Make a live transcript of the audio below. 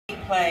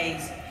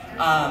plays,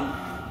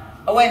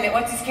 oh wait a minute,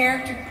 what's his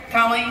character?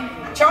 Colleen?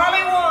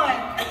 Charlie One!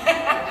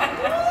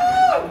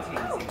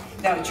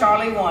 No,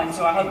 Charlie One,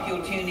 so I hope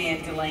you'll tune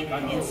in to Link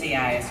on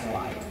NCIS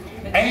Hawaii.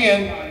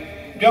 And,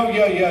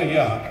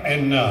 yeah.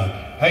 And,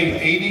 hey,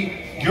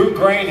 Edie, your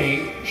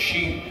granny,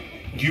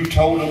 you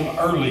told them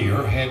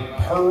earlier, had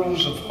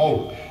pearls of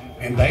hope.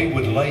 And they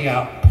would lay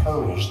out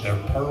pearls, their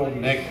pearl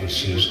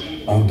necklaces,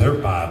 on their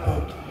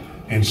Bible.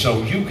 And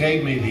so you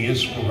gave me the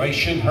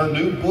inspiration. Her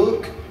new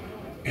book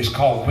is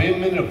called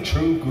Women of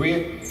True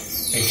Grit.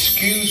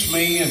 Excuse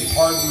me and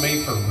pardon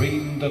me for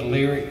reading the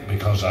lyric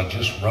because I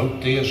just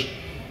wrote this.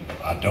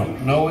 I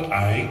don't know it.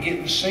 I ain't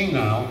getting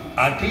senile.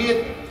 I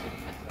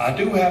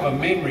do have a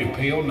memory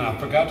pill and I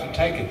forgot to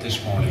take it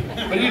this morning.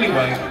 But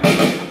anyway,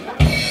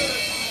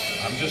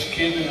 I'm just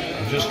kidding.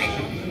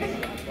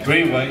 But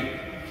anyway,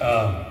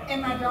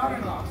 and my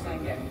daughter-in-law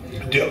sang it.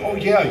 Oh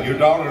yeah, your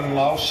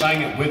daughter-in-law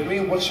sang it with me.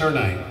 What's her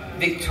name?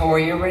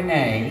 Victoria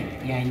Renee.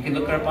 Yeah, you can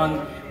look her up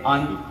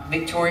on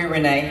Victoria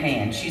Renee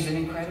Hand. She's an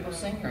incredible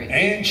singer.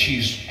 And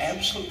she's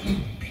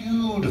absolutely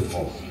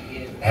beautiful. She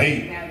is.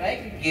 Hey. Now they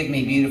could give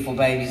me beautiful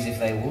babies if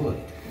they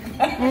would.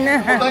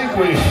 Well, they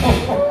will.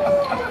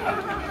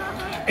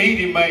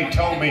 Edie Mae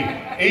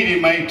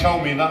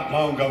told me not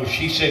long ago,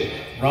 she said,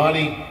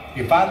 Ronnie,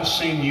 if I'd have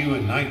seen you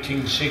in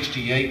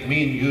 1968,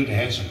 me and you'd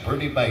had some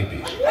pretty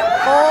babies. You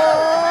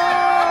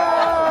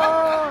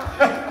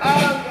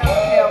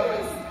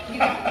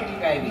got pretty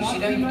babies. You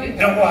know you do.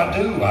 No, I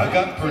do. I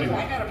got a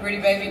pretty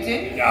baby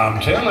too. I'm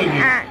telling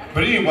you.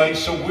 But anyway,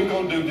 so we're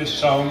going to do this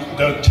song.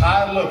 The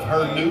title of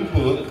her new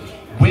book,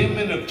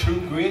 Women of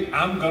True Grit.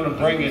 I'm going to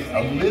bring it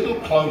a little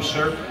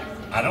closer.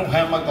 I don't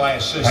have my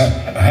glasses.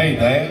 Hey,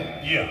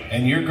 Dad. Yeah.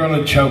 And you're going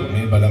to choke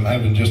me, but I'm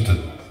having just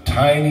a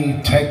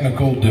tiny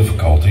technical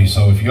difficulty.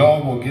 So if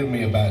y'all will give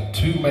me about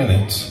 2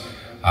 minutes,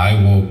 I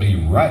will be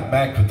right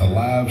back with the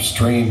live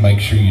stream. Make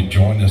sure you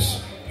join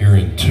us here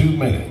in 2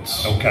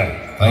 minutes. Okay.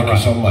 Thank you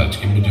so much.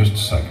 Give me just a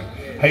second.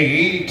 Hey,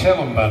 Edie, tell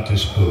them about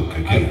this book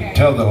again. Okay.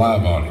 Tell the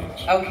live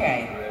audience.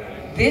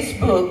 Okay. This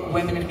book,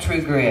 Women of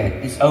True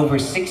Grit, is over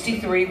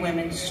 63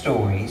 women's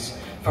stories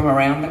from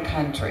around the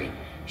country,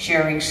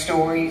 sharing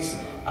stories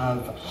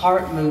of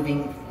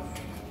heart-moving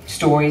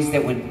stories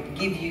that would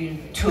give you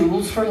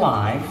tools for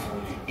life.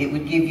 It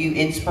would give you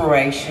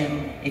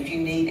inspiration if you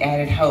need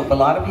added hope. A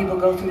lot of people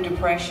go through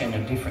depression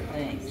of different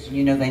things.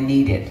 You know, they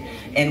need it.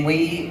 And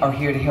we are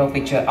here to help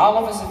each other. All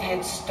of us have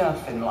had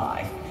stuff in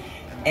life.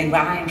 And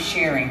I am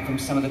sharing from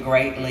some of the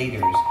great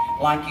leaders.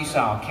 Like you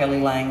saw, Kelly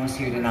Lang was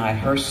here tonight.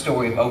 Her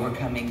story of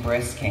overcoming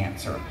breast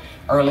cancer.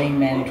 Earlene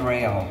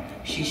Mandrell,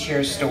 she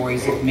shares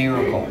stories of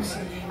miracles.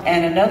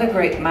 And another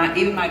great,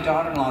 even my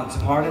daughter-in-law that's a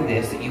part of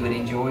this that you would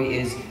enjoy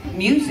is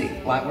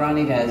music, like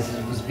Ronnie does.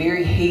 It was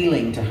very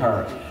healing to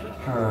her.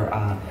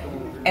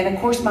 And of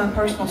course, my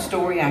personal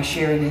story I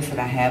share in this that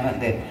I haven't,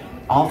 that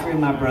all three of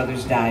my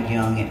brothers died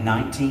young at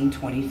 19,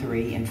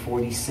 23, and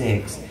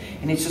 46.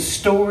 And it's a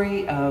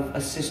story of a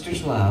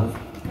sister's love.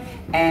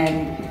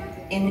 And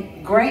in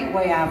a great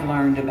way I've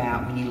learned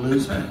about when you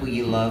lose people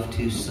you love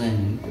too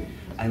soon,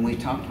 and we've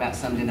talked about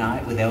some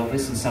tonight with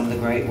Elvis and some of the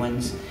great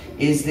ones,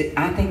 is that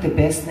I think the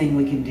best thing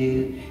we can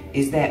do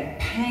is that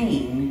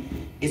pain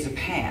is a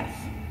path.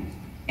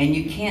 And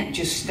you can't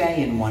just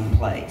stay in one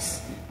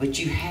place, but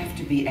you have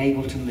to be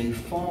able to move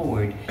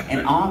forward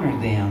and honor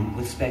them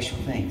with special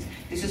things.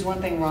 This is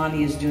one thing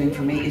Ronnie is doing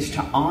for me, is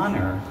to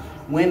honor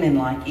women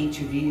like each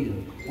of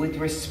you with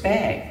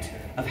respect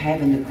of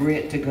having the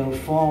grit to go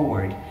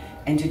forward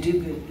and to do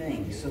good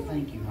things. So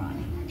thank you,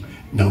 Ronnie.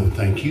 No,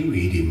 thank you,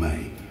 Edie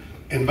Mae.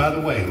 And by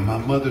the way, my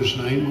mother's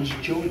name was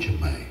Georgia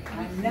Mae.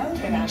 I know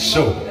that.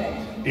 So,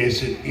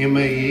 is it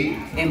M-A-E?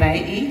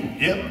 M-A-E?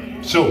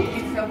 Yep. So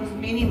it was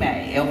Minnie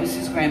Mae,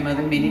 Elvis's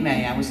grandmother, Minnie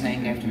Mae. I was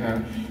named after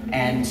her.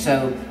 And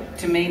so,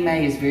 to me,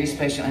 Mae is very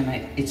special,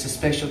 and it's a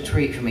special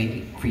treat for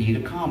me, for you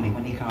to call me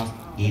when he calls,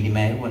 Edie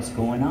Mae, what's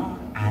going on?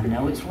 I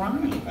know it's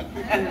Ronnie.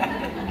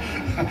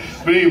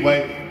 But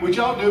anyway, would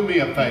y'all do me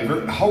a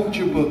favor? Hold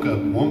your book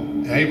up.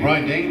 Hey,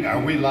 Brian Dean, are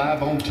we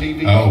live on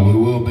TV? Oh, we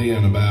will be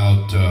in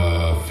about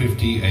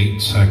 58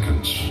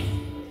 seconds.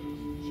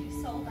 She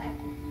sold out.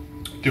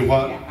 Do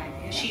what?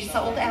 She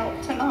sold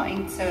out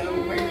tonight, so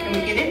where can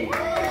we get it?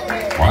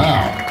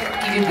 Wow.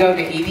 You can go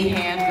to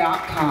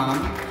ediehand.com.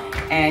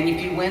 And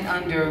if you went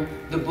under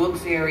the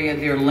books area,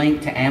 they're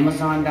linked to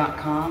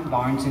Amazon.com,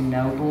 Barnes &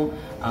 Noble,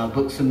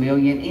 Books A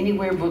Million,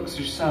 anywhere books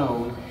are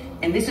sold.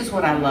 And this is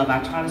what I love.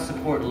 I try to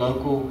support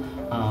local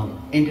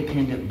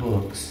independent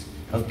books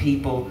of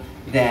people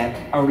that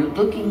are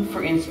looking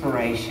for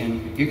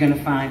inspiration. You're going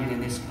to find it in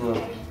this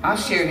book. I'll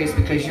share this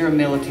because you're a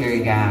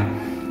military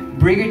guy.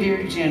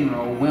 Brigadier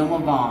General Wilma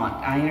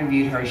Vaught, I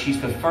interviewed her.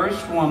 She's the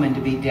first woman to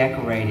be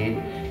decorated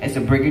as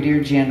a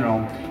Brigadier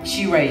General.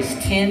 She raised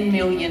 $10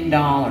 million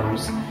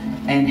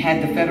and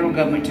had the federal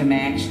government to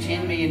match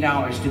 $10 million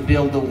to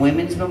build the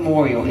Women's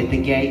Memorial at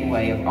the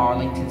gateway of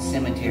Arlington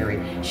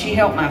Cemetery. She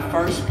helped my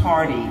first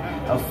party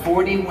of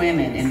 40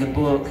 women in the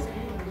book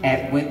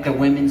at the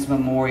Women's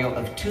Memorial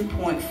of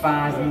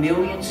 2.5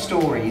 million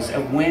stories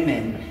of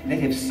women that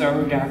have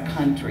served our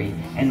country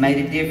and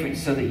made a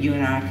difference so that you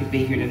and I could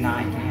be here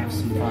tonight and have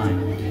some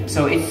fun.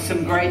 So it's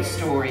some great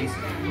stories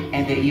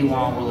and that you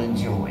all will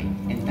enjoy.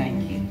 And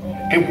thank you.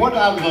 And what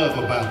I love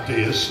about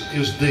this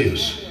is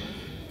this.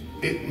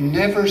 It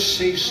never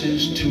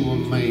ceases to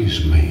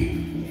amaze me.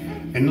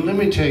 And let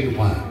me tell you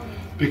why.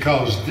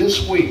 Because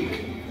this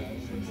week,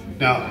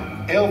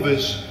 now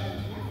Elvis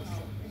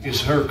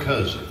is her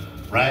cousin,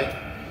 right?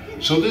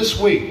 So this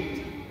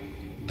week,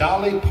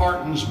 Dolly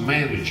Parton's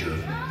manager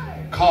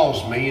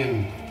calls me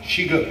and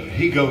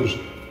he goes,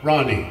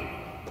 Ronnie,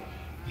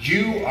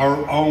 you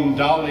are on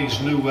Dolly's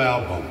new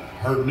album,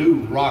 her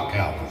new rock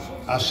album.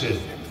 I said,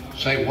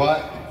 say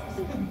what?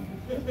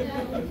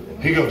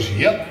 He goes,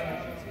 yep,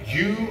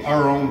 you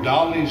are on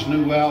Dolly's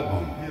new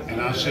album.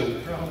 And I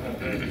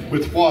said,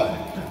 with what?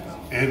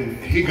 And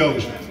he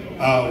goes,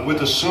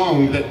 with a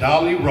song that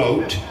Dolly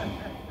wrote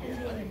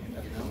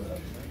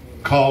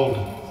called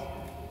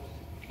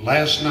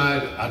Last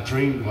Night I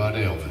Dreamed About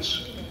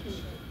Elvis.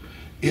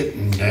 It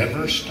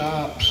never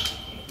stops.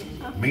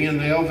 Me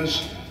and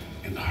Elvis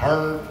and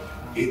her,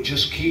 it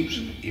just keeps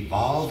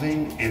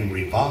evolving and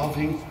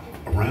revolving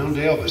around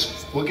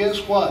Elvis. Well, guess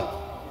what?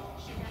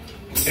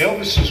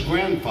 Elvis's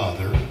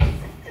grandfather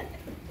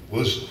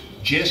was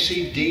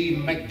Jesse D.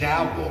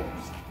 McDowell.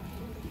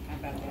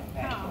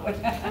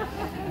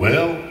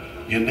 Well,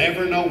 you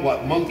never know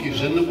what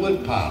monkey's in the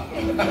woodpile.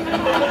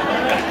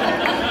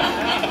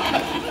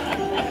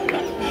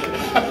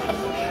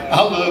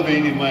 I love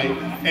Edie Mae.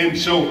 And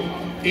so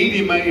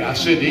Edie Mae, I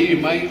said, Edie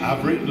Mae,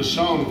 I've written a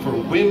song for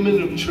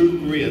Women of True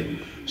Grit.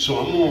 So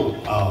I'm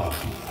gonna,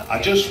 I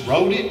just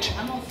wrote it.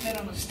 I'm gonna sit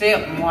on the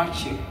step and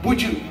watch you.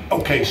 Would you?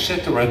 Okay,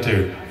 sit there right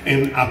there.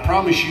 And I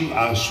promise you,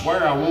 I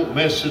swear I won't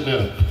mess it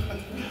up.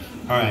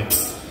 All right.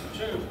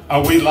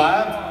 Are we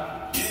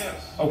live?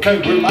 Yes. Okay,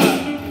 we're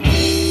live.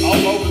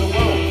 All over the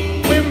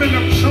world. Women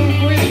of True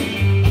Grit.